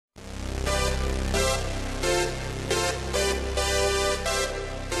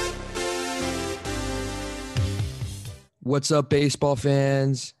What's up, baseball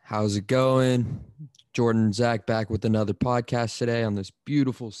fans? How's it going? Jordan and Zach back with another podcast today on this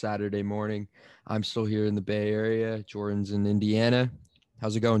beautiful Saturday morning. I'm still here in the Bay Area. Jordan's in Indiana.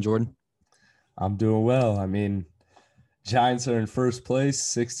 How's it going, Jordan? I'm doing well. Giants are in first place,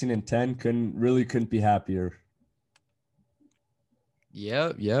 16-10. Couldn't be happier.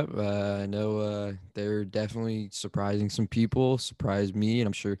 Yep. I know they're definitely surprising some people, surprised me, and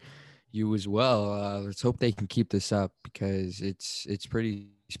I'm sure you as well. Let's hope they can keep this up because it's pretty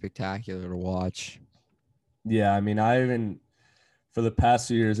spectacular to watch. Yeah, I even for the past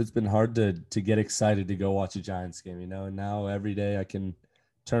few years, it's been hard to get excited to go watch a Giants game, and now every day I can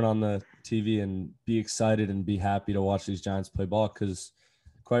turn on the TV and be excited and be happy to watch these Giants play ball because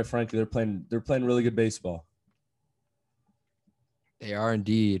quite frankly, they're playing really good baseball. They are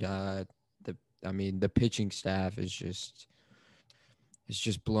indeed. The pitching staff is just it's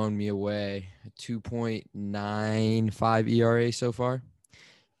just blown me away. A 2.95 ERA so far.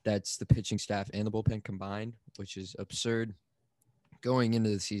 That's the pitching staff and the bullpen combined, which is absurd. Going into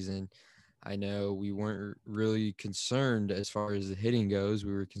the season, I know we weren't really concerned as far as the hitting goes.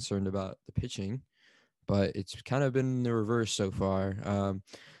 We were concerned about the pitching, but it's kind of been the reverse so far.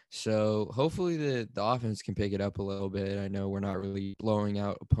 So hopefully the offense can pick it up a little bit. I know we're not really blowing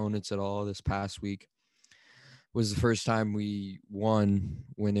out opponents at all. This past week was the first time we won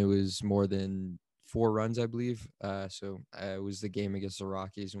when it was more than 4 runs, I believe. It was the game against the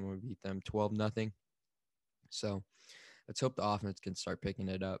Rockies when we beat them 12-0. So let's hope the offense can start picking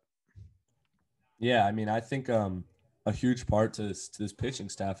it up. Yeah, I think a huge part to this pitching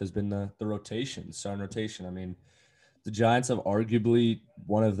staff has been the rotation, starting rotation. The Giants have arguably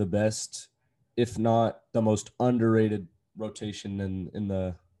one of the best, if not the most underrated rotation in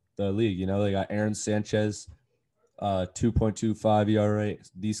the league. They got Aaron Sanchez, 2.25 ERA,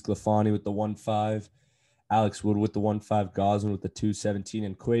 DeSclafani with the 1.5, Alex Wood with the 1.5, Gosman with the 2.17,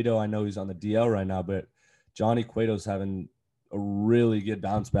 and Cueto. I know he's on the DL right now, but Johnny Cueto's having a really good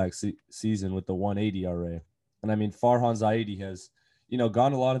bounce back season with the 1.80 ERA. And Farhan Zaidi has,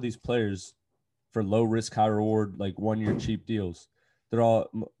 gone a lot of these players for low risk, high reward, like 1 year cheap deals. They're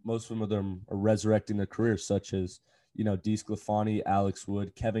all most of them are resurrecting their careers, such as DeSclafani, Alex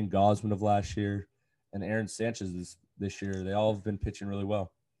Wood, Kevin Gosman of last year, and Aaron Sanchez this year. They all have been pitching really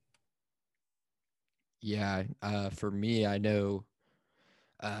well. Yeah, for me, I know.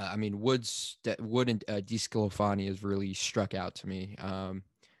 Wood and DeSclafani has really struck out to me.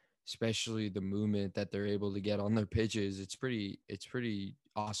 Especially the movement that they're able to get on their pitches. It's pretty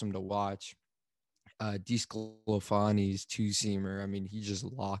awesome to watch. DeSclafani's two-seamer. I mean, he just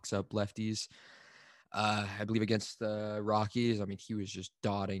locks up lefties. I believe against the Rockies. I mean, he was just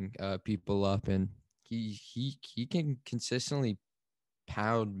dotting people up, and he can consistently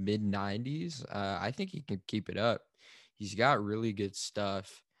pound mid 90s. I think he can keep it up. He's got really good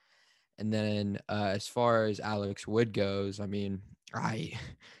stuff. And then as far as Alex Wood goes, I mean, I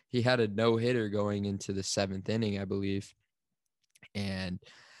he had a no hitter going into the 7th inning, I believe, and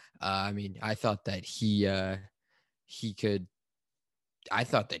I mean, he could. I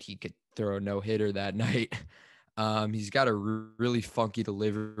thought that he could throw a no hitter that night. He's got a really funky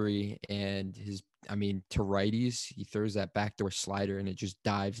delivery, and to righties, he throws that backdoor slider, and it just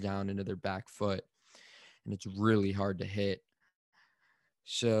dives down into their back foot, and it's really hard to hit.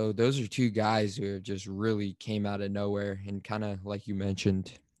 So those are two guys who have just really came out of nowhere, and kind of like you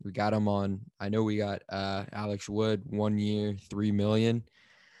mentioned, we got them on. I know we got Alex Wood 1 year, 3 million.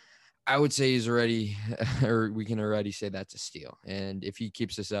 I would say he's already, or we can already say that's a steal. And if he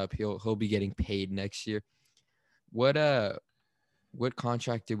keeps this up, he'll be getting paid next year. What what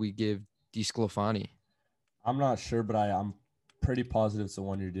contract did we give DeSclafani? I'm not sure, but I'm pretty positive it's a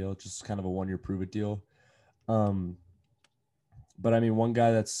 1 year deal, just kind of a 1 year prove it deal. Um, but one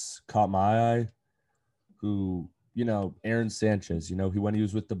guy that's caught my eye, who Aaron Sanchez. When he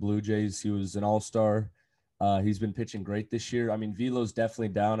was with the Blue Jays, he was an all-star. He's been pitching great this year. Velo's definitely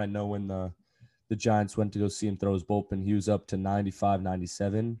down. I know when the Giants went to go see him throw his bullpen, he was up to 95,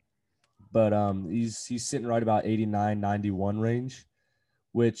 97. But he's sitting right about 89, 91 range,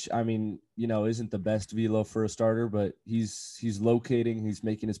 which isn't the best velo for a starter, but he's locating, he's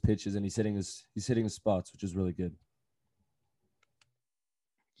making his pitches, and he's hitting his spots, which is really good.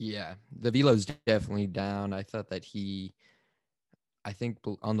 Yeah, the velo's definitely down. I think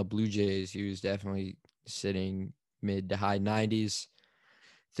on the Blue Jays, he was definitely sitting mid to high 90s.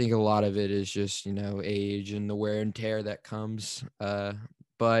 I think a lot of it is just, age and the wear and tear that comes.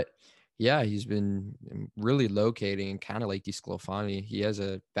 But yeah, he's been really locating, and kind of like DeSclafani. He has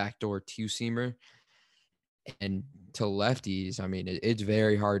a backdoor two-seamer, and to lefties, I mean, it's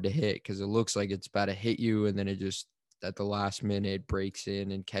very hard to hit because it looks like it's about to hit you, and then it just at the last minute breaks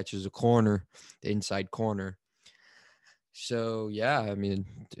in and catches a corner, the inside corner. So yeah, I mean,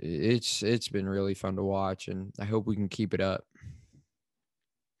 it's been really fun to watch, and I hope we can keep it up.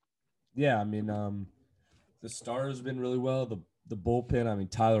 Yeah, I mean, the starter's been really well. The bullpen, I mean,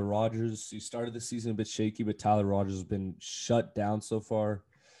 Tyler Rogers, he started the season a bit shaky, but Tyler Rogers has been shut down so far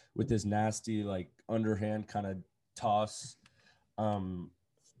with his nasty, like, underhand kind of toss. Um,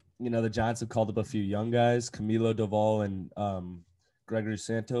 the Giants have called up a few young guys, Camilo Doval and Gregory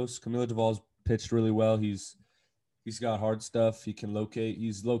Santos. Camilo Doval's pitched really well. He's got hard stuff. He can locate.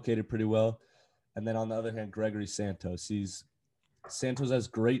 He's located pretty well. And then on the other hand, Gregory Santos. Santos has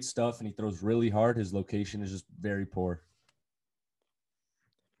great stuff and he throws really hard. His location is just very poor.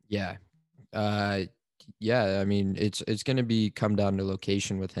 Yeah, uh, yeah. I mean, it's gonna be come down to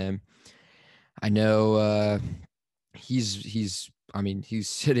location with him. I know he's I mean he's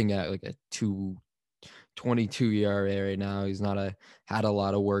sitting at like a 2.22 ERA right now. He's not had a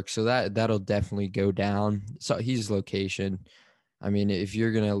lot of work, so that'll definitely go down. So he's location. I mean, if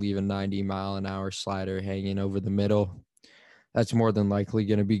you're gonna leave a 90-mile-an-hour slider hanging over the middle, that's more than likely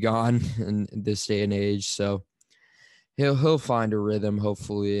gonna be gone in this day and age. So he'll find a rhythm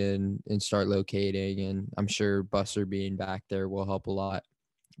hopefully and start locating. And I'm sure Buster being back there will help a lot.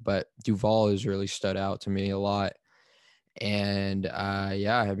 But Duval has really stood out to me a lot. And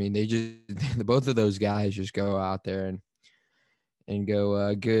yeah, I mean, they just both of those guys just go out there and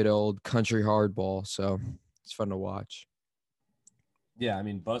go good old country hardball. So it's fun to watch. Yeah, I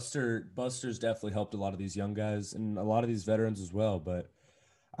mean Buster's definitely helped a lot of these young guys and a lot of these veterans as well. But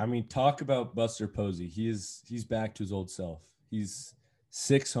I mean, talk about Buster Posey. He's back to his old self. He's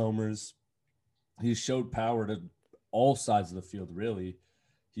 6 homers. He's showed power to all sides of the field, really.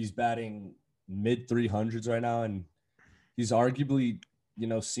 He's batting mid 300s right now, and he's arguably,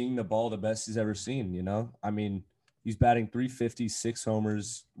 seeing the ball the best he's ever seen. I mean, he's batting 350, 6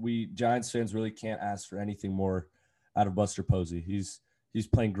 homers. We Giants fans really can't ask for anything more out of Buster Posey. He's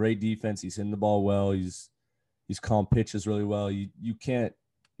playing great defense. He's hitting the ball well. He's calling pitches really well. You can't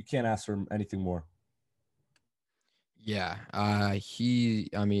ask for anything more. Yeah, I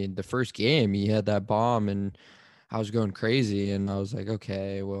mean, the first game he had that bomb, and I was going crazy, and I was like,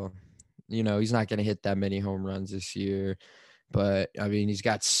 okay, well, he's not going to hit that many home runs this year, but I mean, he's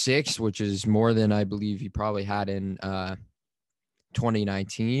got 6, which is more than I believe he probably had in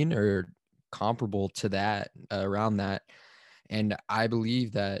 2019 or comparable to that, around that. And I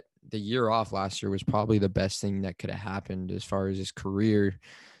believe that the year off last year was probably the best thing that could have happened as far as his career.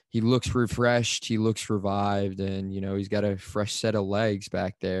 He looks refreshed, he looks revived, and he's got a fresh set of legs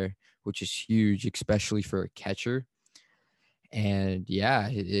back there, which is huge, especially for a catcher. And yeah,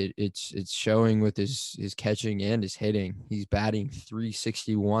 it's showing with his catching and his hitting. He's batting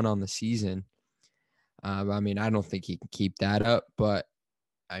 361 on the season. I mean, I don't think he can keep that up, but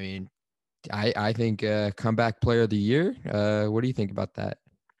I mean, I think comeback player of the year. What do you think about that?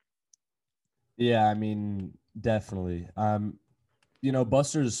 Yeah, I mean, definitely.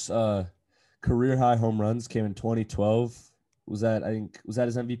 Buster's career high home runs came in 2012. Was that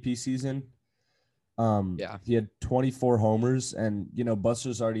his MVP season? Yeah. He had 24 homers, and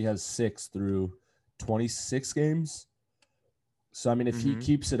Buster's already has 6 through 26 games. So I mean, if he Mm-hmm.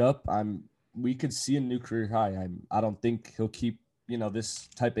 keeps it up, we could see a new career high. I don't think he'll keep this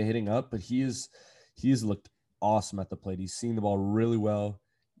type of hitting up, but he has looked awesome at the plate. He's seeing the ball really well.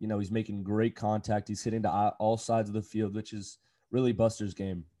 He's making great contact. He's hitting to all sides of the field, which is really Buster's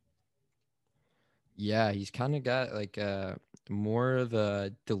game. Yeah, he's kind of got like more of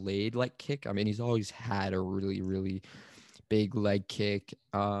a delayed like kick. I mean, he's always had a really, really big leg kick.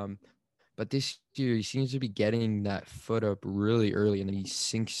 But this year he seems to be getting that foot up really early, and then he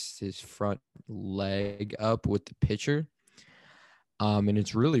sinks his front leg up with the pitcher. And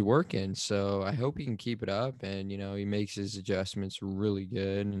it's really working. So I hope he can keep it up, and he makes his adjustments really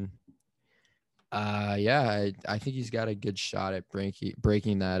good. And yeah, I think he's got a good shot at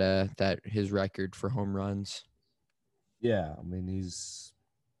breaking that his record for home runs. Yeah, I mean he's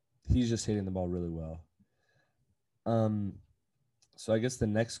just hitting the ball really well. Um, so I guess the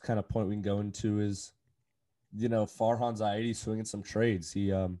next kind of point we can go into is Farhan Zaidi swinging some trades.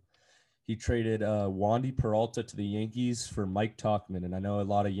 He traded Wandy Peralta to the Yankees for Mike Talkman, and I know a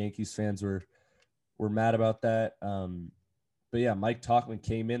lot of Yankees fans were mad about that. But yeah, Mike Talkman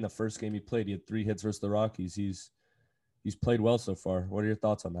came in the first game he played. He had 3 hits versus the Rockies. He's played well so far. What are your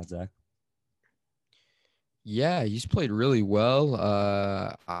thoughts on that, Zach? Yeah, he's played really well.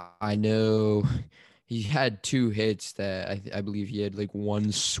 I know he had 2 hits that I believe he had like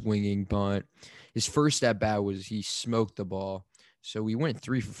one swinging bunt. His first at bat was he smoked the ball. So we went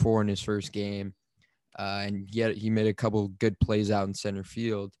 3 for 4 in his first game. and yet he made a couple good plays out in center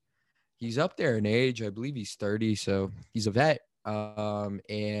field. He's up there in age. I believe he's 30, so he's a vet.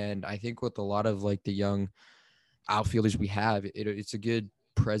 And I think with a lot of like the young outfielders we have, it's a good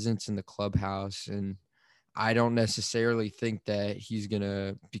presence in the clubhouse. And I don't necessarily think that he's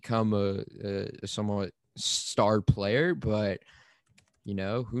gonna become a somewhat star player, but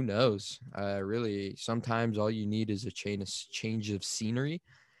who knows? Really, sometimes all you need is a change of scenery,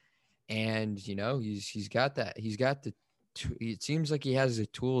 and he's got that. He's got the. It seems like he has the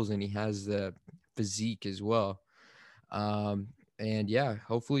tools and he has the physique as well. Um, and yeah,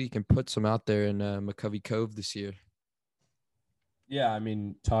 hopefully you can put some out there in McCovey Cove this year. Yeah, I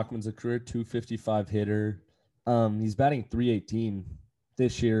mean, Talkman's a career 255 hitter. He's batting 318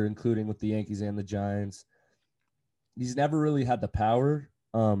 this year, including with the Yankees and the Giants. He's never really had the power.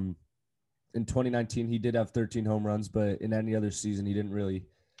 In 2019, he did have 13 home runs, but in any other season, he didn't really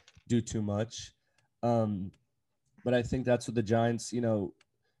do too much. But I think that's what the Giants, Farhan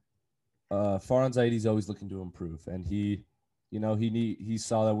Zaidi's always looking to improve, and he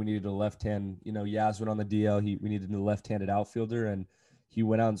saw that we needed a left hand. Yaz went on the DL. We needed a left-handed outfielder, and he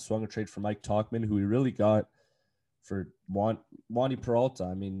went out and swung a trade for Mike Talkman, who he really got for Wandy Peralta.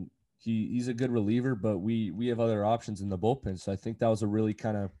 I mean, he's a good reliever, but we have other options in the bullpen. So I think that was a really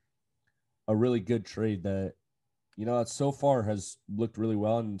good trade that that so far has looked really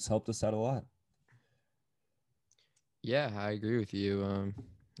well and it's helped us out a lot. Yeah, I agree with you.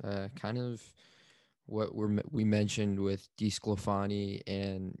 Kind of what we mentioned with DeSclafani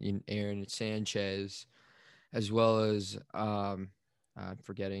and Aaron Sanchez, as well as I'm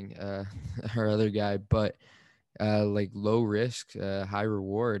forgetting our other guy, but like low risk, high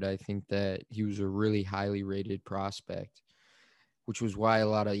reward. I think that he was a really highly rated prospect, which was why a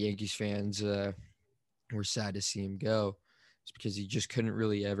lot of Yankees fans were sad to see him go. It's because he just couldn't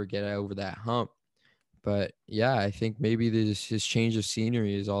really ever get over that hump. But yeah, I think maybe his change of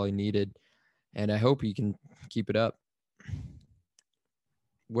scenery is all he needed, and I hope he can keep it up.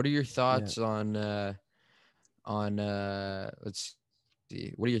 What are your Yeah. thoughts on let's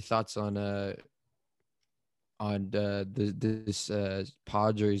see? What are your thoughts on this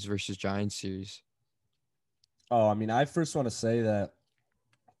Padres versus Giants series? Oh, I mean, I first want to say that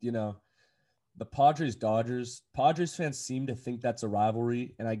you know the Padres fans seem to think that's a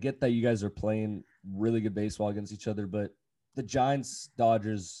rivalry, and I get that you guys are playing really good baseball against each other, but the Giants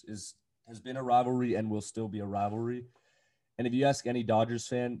Dodgers has been a rivalry and will still be a rivalry. And if you ask any Dodgers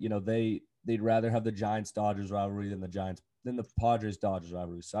fan, they'd rather have the Giants Dodgers rivalry than the Padres Dodgers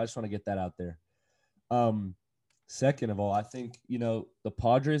rivalry. So I just want to get that out there. Um, Second of all, I think the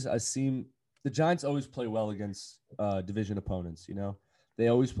Padres. The Giants always play well against division opponents. They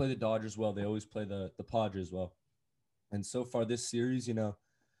always play the Dodgers well. They always play the Padres well. And so far this series,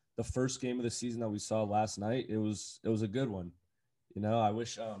 the first game of the season that we saw last night, it was a good one. I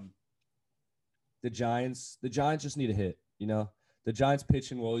wish the Giants just need a hit. The Giants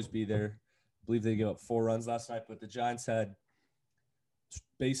pitching will always be there. I believe they gave up 4 runs last night, but the Giants had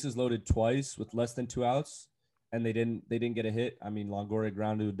bases loaded twice with less than 2 outs, and they didn't get a hit. I mean, Longoria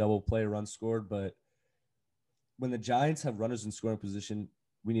grounded a double play, a run scored, but when the Giants have runners in scoring position,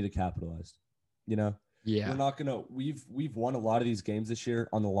 we need to capitalize. We're Yeah, not gonna. We've won a lot of these games this year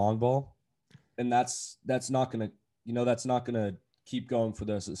on the long ball, and that's not gonna keep going for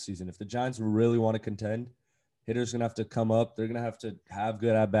the rest of the season. If the Giants really want to contend, hitters gonna have to come up. They're gonna have to have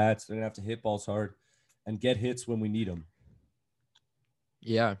good at bats. They're gonna have to hit balls hard, and get hits when we need them.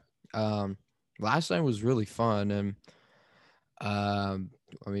 yeah. Last night was really fun, and I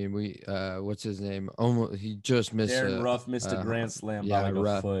mean, what's his name? Almost, he just missed Darren Ruff missed a grand slam by like a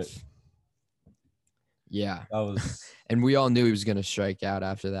rough. foot. Yeah, That was and we all knew he was going to strike out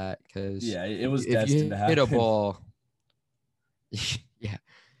after that because yeah, it was if you destined to hit a happen. ball, yeah,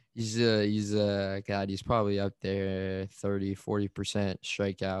 he's God, he's probably up there 30-40%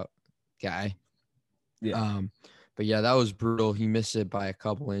 strikeout guy. Yeah. But yeah, that was brutal. He missed it by a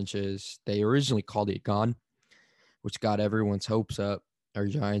couple inches. They originally called it gone, which got everyone's hopes up, our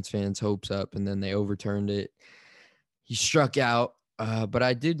Giants fans' hopes up, and then they overturned it. He struck out, but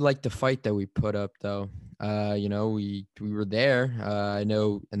I did like the fight that we put up, though. We were there. I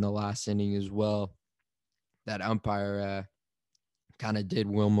know in the last inning as well, that umpire kind of did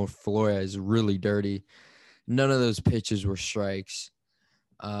Wilmer Flores really dirty. None of those pitches were strikes.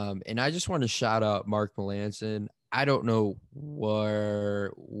 And I just want to shout out Mark Melanson. I don't know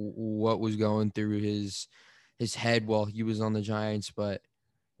what was going through his head while he was on the Giants, but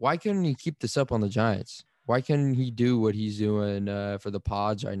why couldn't he keep this up on the Giants? Why couldn't he do what he's doing for the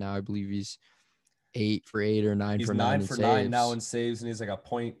Pods right now? I believe he's 8 for 8 or 9 He's for nine 9 in for nine now saves. in saves, and he's like a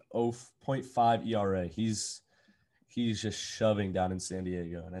point five ERA. He's just shoving down in San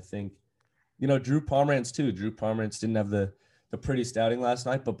Diego, and I think Drew Pomeranz too. Drew Pomeranz didn't have the prettiest outing last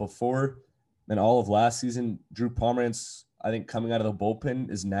night, but before and all of last season, Drew Pomeranz, I think coming out of the bullpen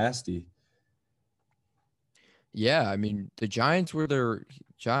is nasty. Yeah, I mean, the Giants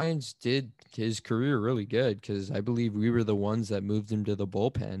did his career really good because I believe we were the ones that moved him to the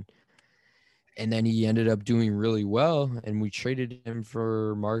bullpen. And then he ended up doing really well, and we traded him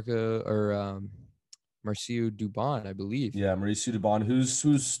for Marcio Dubon, I believe. Yeah, Mauricio Dubon,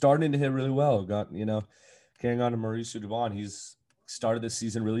 who's starting to hit really well. Carrying on to Mauricio Dubon. He's started this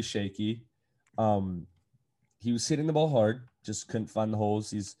season really shaky. Um, he was hitting the ball hard, just couldn't find the holes.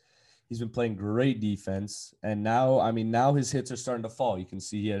 He's been playing great defense, and now his hits are starting to fall. You can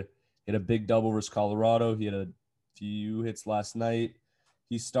see he had a big double versus Colorado. He had a few hits last night.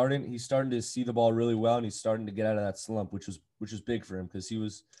 He's starting to see the ball really well, and he's starting to get out of that slump, which was big for him because he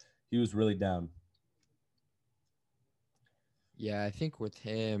was really down. Yeah, I think with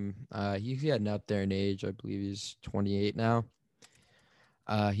him, he's getting up there in age. I believe he's 28 now.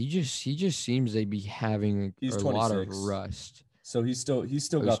 He just seems to be having He's a lot of 26, rust. so he's still Oh, he's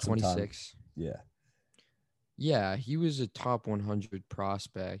got some time. 26. Yeah. Yeah, he was a top 100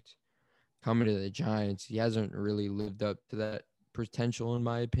 prospect coming to the Giants. He hasn't really lived up to that potential, in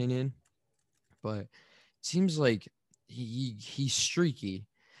my opinion. But it seems like he's streaky,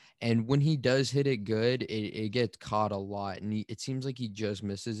 and when he does hit it good, it gets caught a lot, and it seems like he just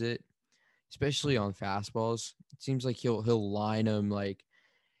misses it, especially on fastballs. It seems like he'll line them like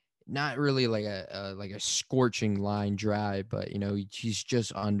not really like a scorching line drive, but he's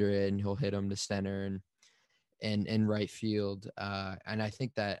just under it, and he'll hit him to center and right field. And I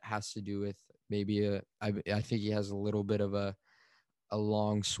think that has to do with maybe I think he has a little bit of a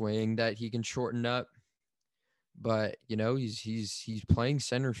long swing that he can shorten up. But he's playing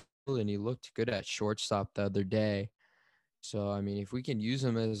center field, and he looked good at shortstop the other day. So I mean, if we can use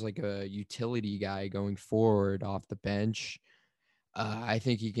him as like a utility guy going forward off the bench, I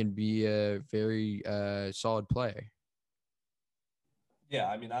think he can be a very solid player. Yeah,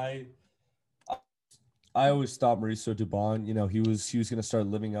 I mean, I always thought Mauricio Dubon, he was going to start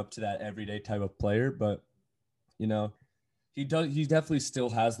living up to that everyday type of player, but you know, he definitely still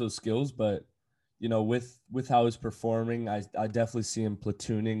has those skills, but with how he's performing, I definitely see him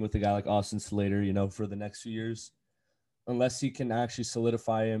platooning with a guy like Austin Slater, for the next few years, unless he can actually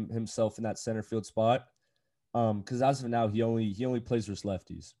solidify himself in that center field spot. Because as of now, he only plays versus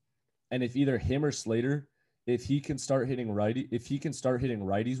lefties, and if either him or Slater, if he can start hitting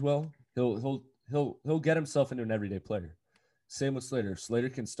righties well, he'll get himself into an everyday player. Same with Slater. Slater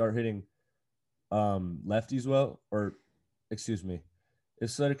can start hitting lefties well, or excuse me,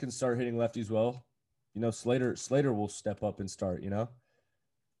 if Slater can start hitting lefties well, Slater will step up and start.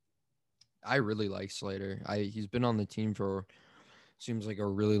 I really like Slater. He's been on the team for seems like a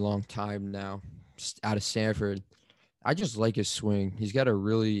really long time now, out of Stanford. I just like his swing. He's got a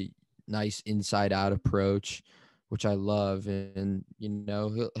really nice inside out approach, which I love. And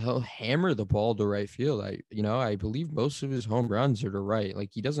he'll hammer the ball to right field. I believe most of his home runs are to right.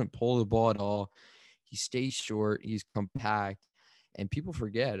 Like, he doesn't pull the ball at all. He stays short. He's compact. And people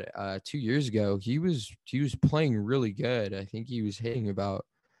forget, 2 years ago he was playing really good. I think he was hitting about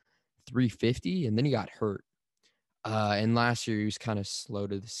 350, and then he got hurt. And last year he was kind of slow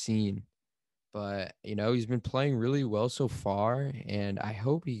to the scene. But he's been playing really well so far, and I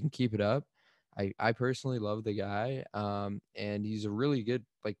hope he can keep it up. I personally love the guy, and he's a really good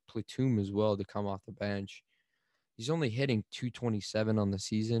like platoon as well to come off the bench. He's only hitting 227 on the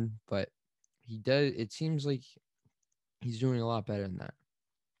season, but he does. It seems like he's doing a lot better than that.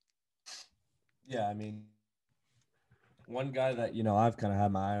 Yeah, I mean, one guy that I've kind of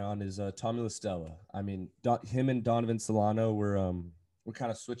had my eye on is Tommy LaStella. I mean, him and Donovan Solano were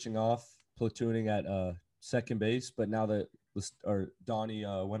kind of switching off, platooning at second base, but now that Donnie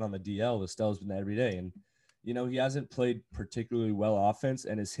went on the DL, LaStella's been there every day, and he hasn't played particularly well offense,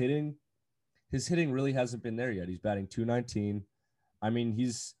 and his hitting really hasn't been there yet. He's batting 219. I mean,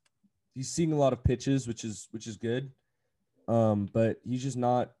 he's seeing a lot of pitches, which is good, but he's just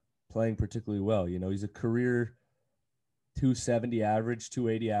not playing particularly well. He's a career 270 average,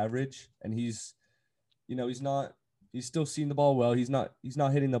 280 average, and he's still seeing the ball well. He's not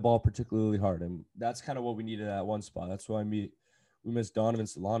hitting the ball particularly hard, and that's kind of what we needed at one spot. That's why we missed Donovan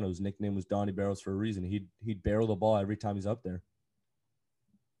Solano. His nickname was Donnie Barrels for a reason. He'd barrel the ball every time he's up there.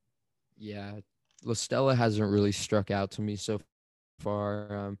 Yeah, LaStella hasn't really struck out to me so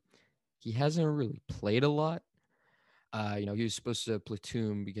far. He hasn't really played a lot. He was supposed to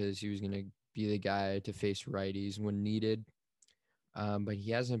platoon because he was gonna be the guy to face righties when needed. But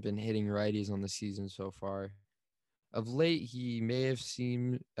he hasn't been hitting righties on the season so far. Of late, he may have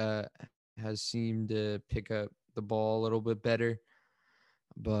has seemed to pick up the ball a little bit better,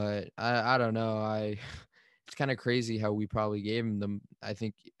 but I don't know. I It's kind of crazy how we probably gave him the. I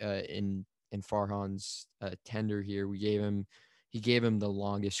think in Farhan's tender here, he gave him the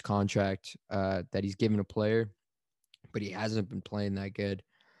longest contract that he's given a player, but he hasn't been playing that good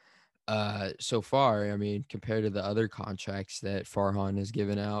so far. I mean, compared to the other contracts that Farhan has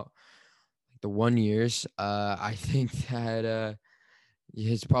given out, like the 1 years, I think that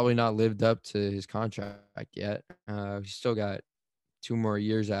he's probably not lived up to his contract yet. He's still got 2 more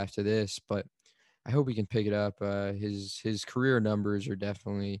years after this, but I hope he can pick it up. His career numbers are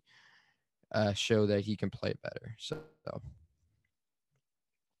definitely show that he can play better. So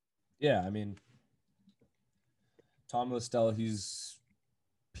Yeah, I mean, Tom Listell, he's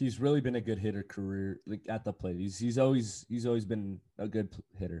really been a good hitter career like at the plate. He's always been a good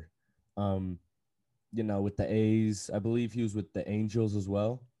hitter. Um, with the A's, I believe he was with the Angels as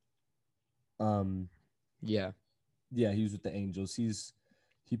well. Um, yeah, yeah, he was with the Angels.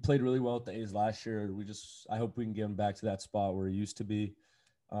 He played really well with the A's last year. I hope we can get him back to that spot where he used to be,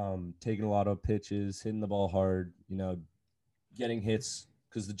 taking a lot of pitches, hitting the ball hard, getting hits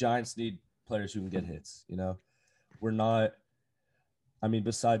because the Giants need players who can get hits. We're not. I mean,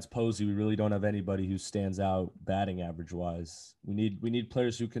 besides Posey, we really don't have anybody who stands out batting average wise. We need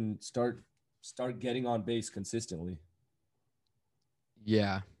players who can start getting on base consistently.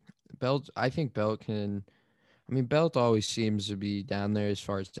 yeah. Belt. I think Belt can. I mean, Belt always seems to be down there as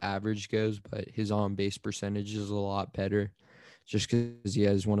far as average goes, but his on base percentage is a lot better, just because he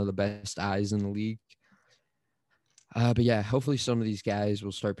has one of the best eyes in the league. But yeah, hopefully some of these guys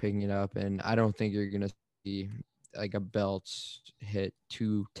will start picking it up, and I don't think you're gonna see like a Belt hit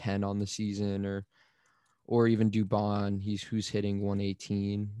 210 on the season or even Dubon. Who's hitting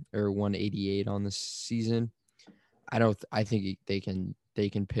 118 or 188 on the season. I don't. I think they can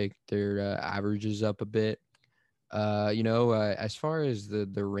pick their averages up a bit. As far as the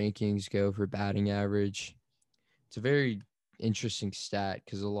rankings go for batting average, it's a very interesting stat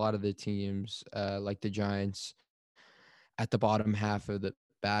because a lot of the teams, like the Giants, at the bottom half of the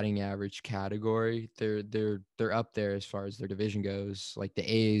batting average category, they're up there as far as their division goes. Like the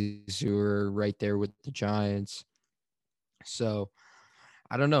A's, who are right there with the Giants. So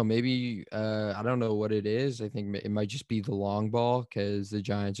I don't know. Maybe I don't know what it is. I think it might just be the long ball because the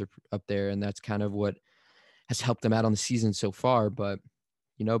Giants are up there, and that's kind of what has helped them out on the season so far. But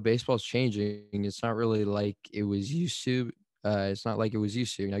baseball's changing. It's not really like it was used to. It's not like it was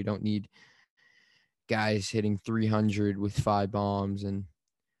used to. You don't need guys hitting 300 with 5 bombs and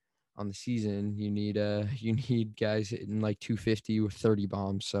on the season. You need guys hitting like 250 with 30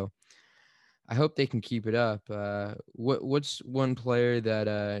 bombs. So I hope they can keep it up. What's one player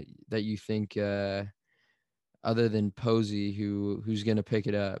that you think other than Posey who's gonna pick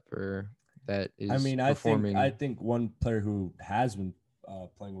it up or that I is mean, I performing? think one player who has been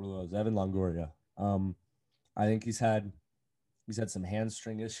playing really well is Evan Longoria. I think he's had some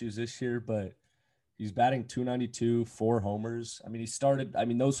hamstring issues this year, but he's batting 292, 4 homers. I mean, he started. I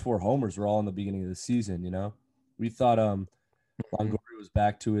mean, those 4 homers were all in the beginning of the season. We thought Mhm. Longoria was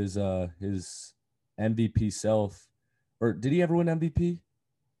back to his MVP self, or did he ever win MVP?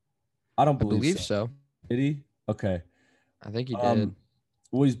 I don't I believe believe so. so. Did he? Okay. I think he did. Um,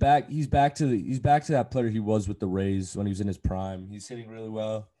 well, he's back. He's back to that player he was with the Rays when he was in his prime. He's hitting really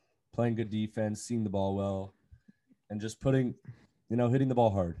well, playing good defense, seeing the ball well, and just hitting the ball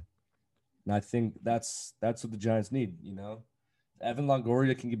hard. And I think that's what the Giants need. Evan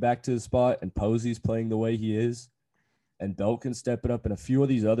Longoria can get back to the spot, and Posey's playing the way he is, and Belt can step it up, and a few of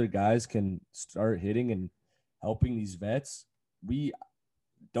these other guys can start hitting and helping these vets. We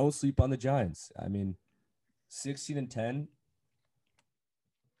don't sleep on the Giants. I mean, 16-10,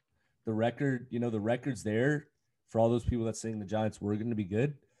 the record's there for all those people that saying the Giants were going to be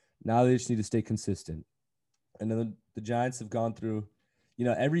good. Now they just need to stay consistent. And then the Giants have gone through,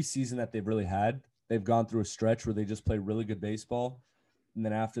 every season that they've really had, they've gone through a stretch where they just play really good baseball. And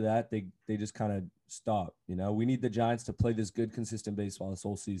then after that, they just kind of stop. We need the Giants to play this good, consistent baseball this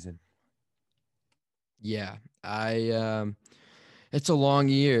whole season. Yeah, I it's a long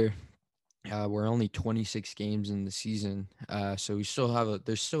year. We're only 26 games in the season, so there's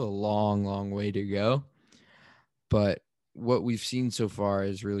still a long, long way to go. But what we've seen so far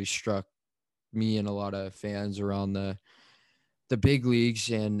has really struck me and a lot of fans around the big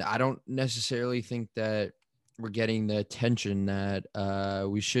leagues, and I don't necessarily think that we're getting the attention that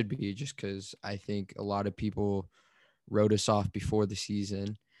we should be, just because I think a lot of people wrote us off before the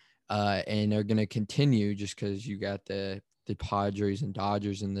season. and are going to continue just because you got the Padres and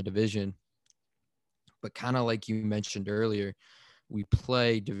Dodgers in the division. But kind of like you mentioned earlier, we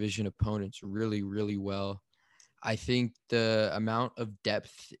play division opponents really, really well. I think the amount of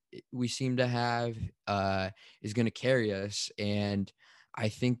depth we seem to have is going to carry us. And I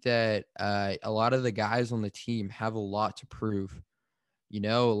think that a lot of the guys on the team have a lot to prove. You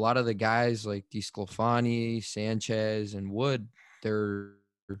know, a lot of the guys like DeSclafani, Sanchez, and Wood, they're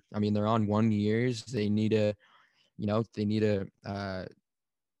on 1 years. They need to, they need to,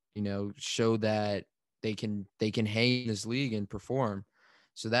 show that they can hang in this league and perform.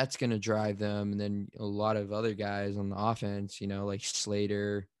 So that's going to drive them. And then a lot of other guys on the offense, like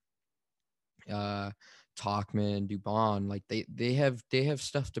Slater, uh, Talkman, Dubon, like they have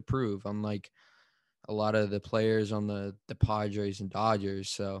stuff to prove. Unlike a lot of the players on the Padres and Dodgers.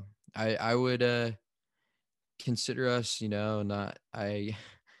 So I would consider us, not I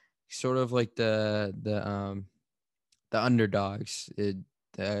sort of like the underdogs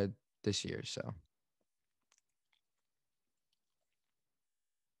uh, this year. So.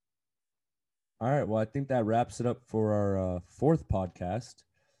 All right. Well, I think that wraps it up for our fourth podcast.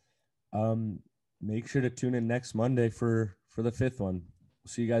 Um, Make sure to tune in next Monday for the fifth one. We'll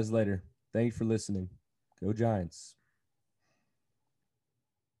see you guys later. Thank you for listening. Go Giants.